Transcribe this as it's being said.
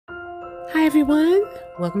Hi everyone,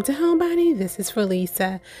 welcome to Homebody. This is for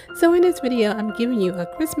Lisa. So in this video, I'm giving you a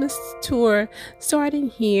Christmas tour starting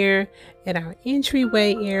here at our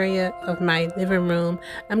entryway area of my living room.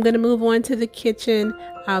 I'm going to move on to the kitchen,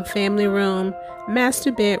 our family room,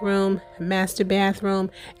 master bedroom, master bathroom,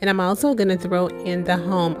 and I'm also going to throw in the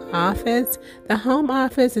home office. The home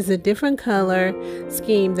office is a different color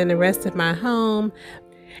scheme than the rest of my home,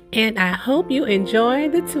 and I hope you enjoy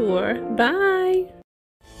the tour. Bye!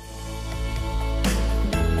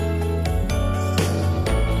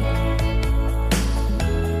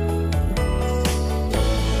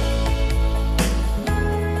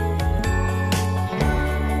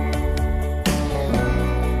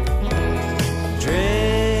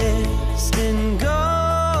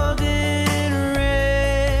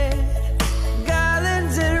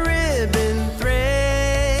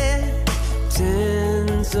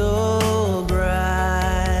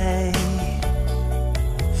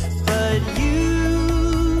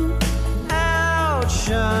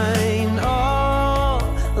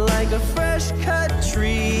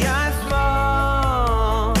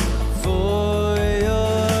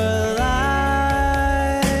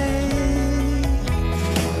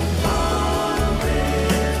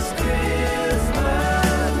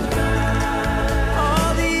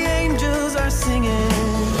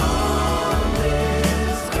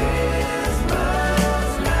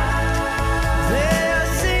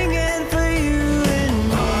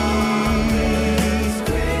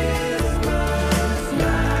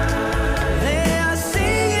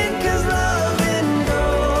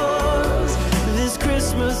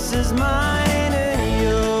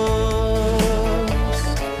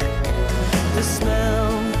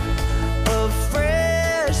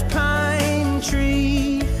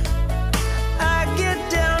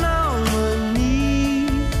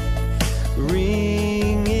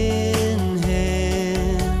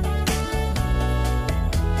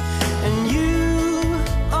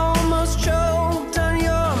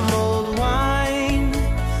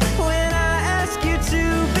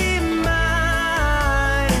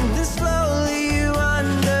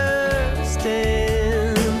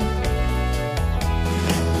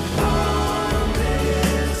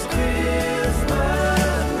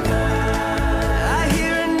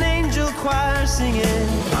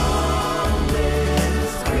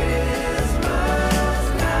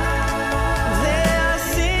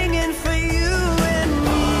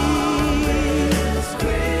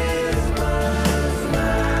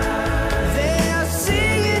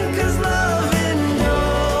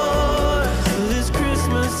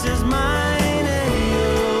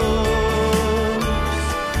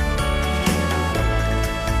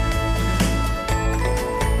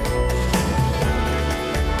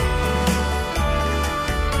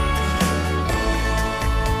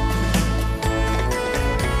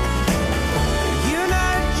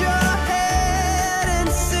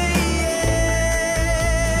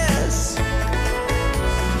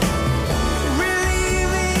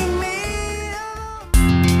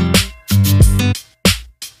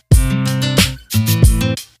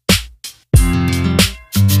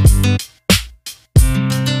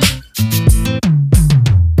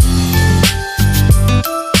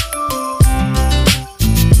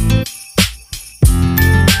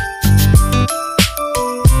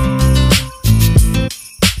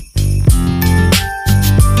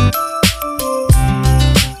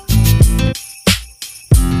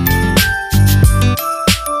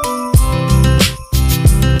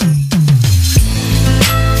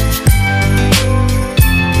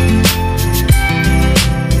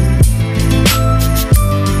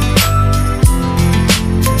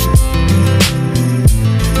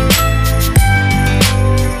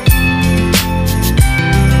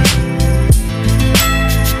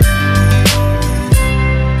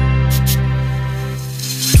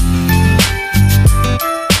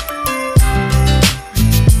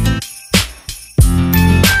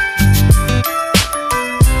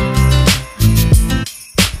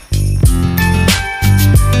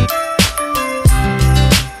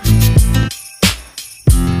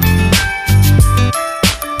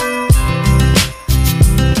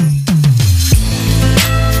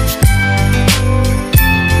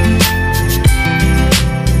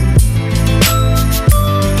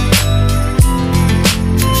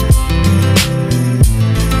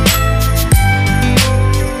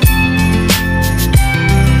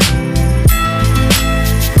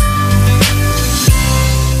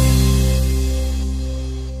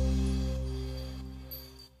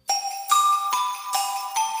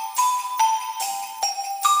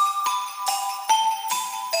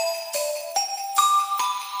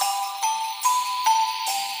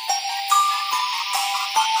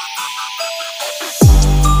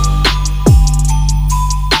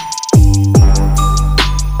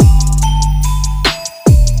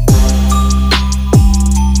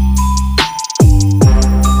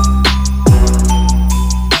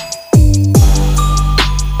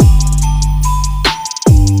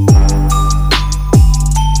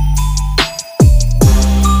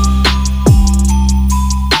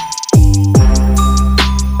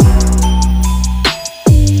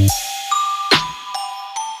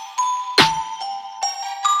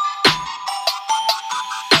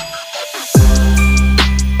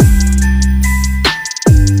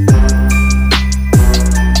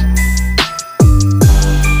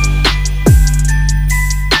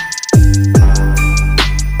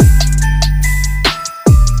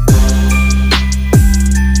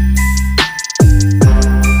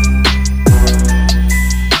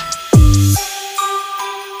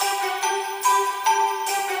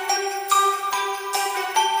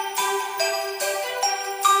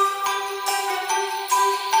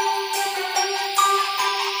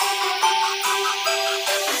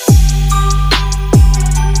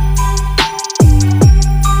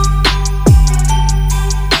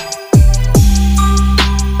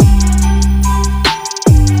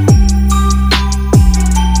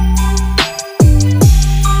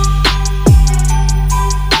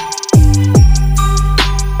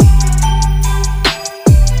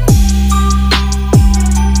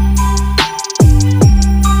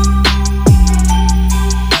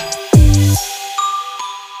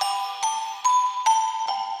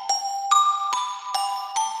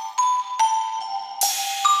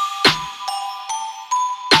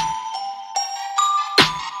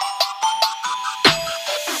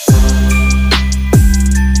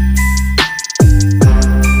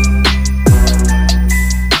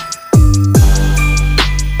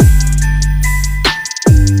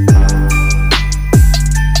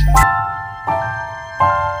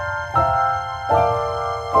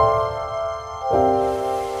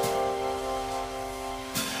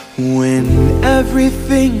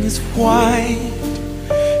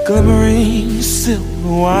 glimmering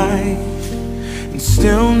silver white, and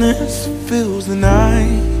stillness fills the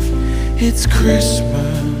night. It's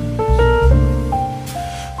Christmas,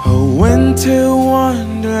 a winter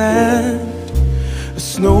wonderland, a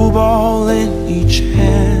snowball in each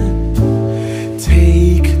hand.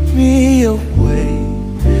 Take me away,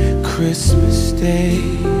 Christmas Day.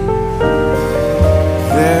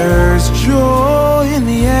 There's joy in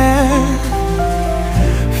the air,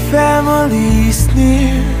 family's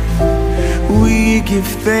near. We give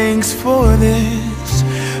thanks for this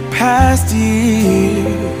past year.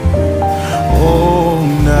 Oh,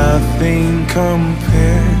 nothing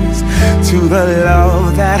compares to the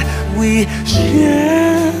love that we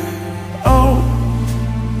share. Oh,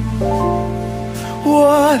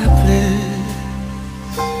 what a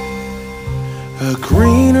bliss, a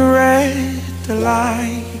green red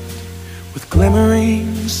delight with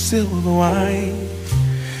glimmering silver white.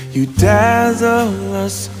 You dazzle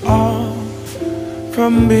us all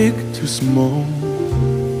from big to small.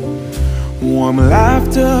 Warm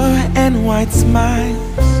laughter and white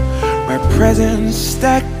smiles, red presents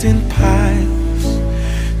stacked in piles.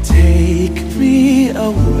 Take me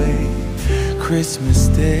away, Christmas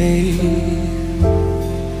Day.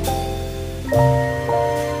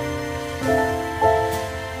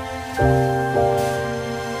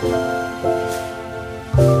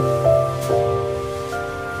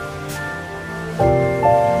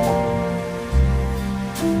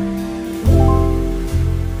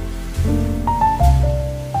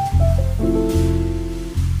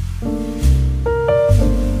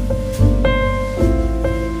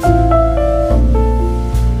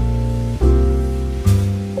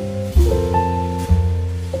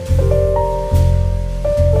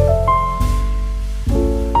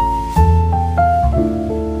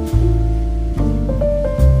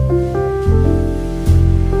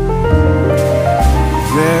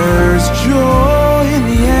 Joy in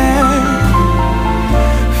the air,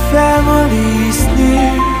 family's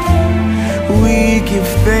near. We give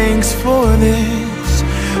thanks for this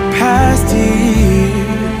past year.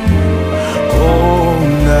 Oh,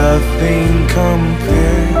 nothing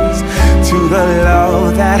compares to the love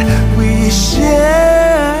that we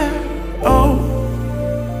share. Oh,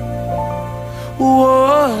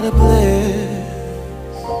 what a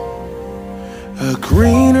bliss, a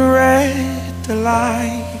green red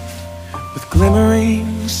delight with glimmering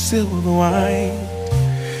silver white.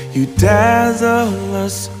 You dazzle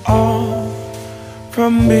us all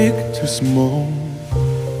from big to small.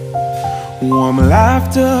 Warm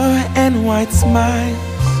laughter and white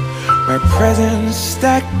smiles, red presents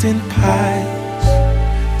stacked in piles.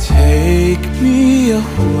 Take me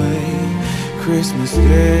away, Christmas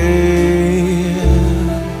Day.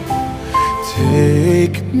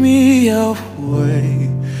 Take me away,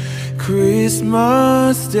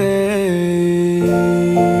 Christmas Day.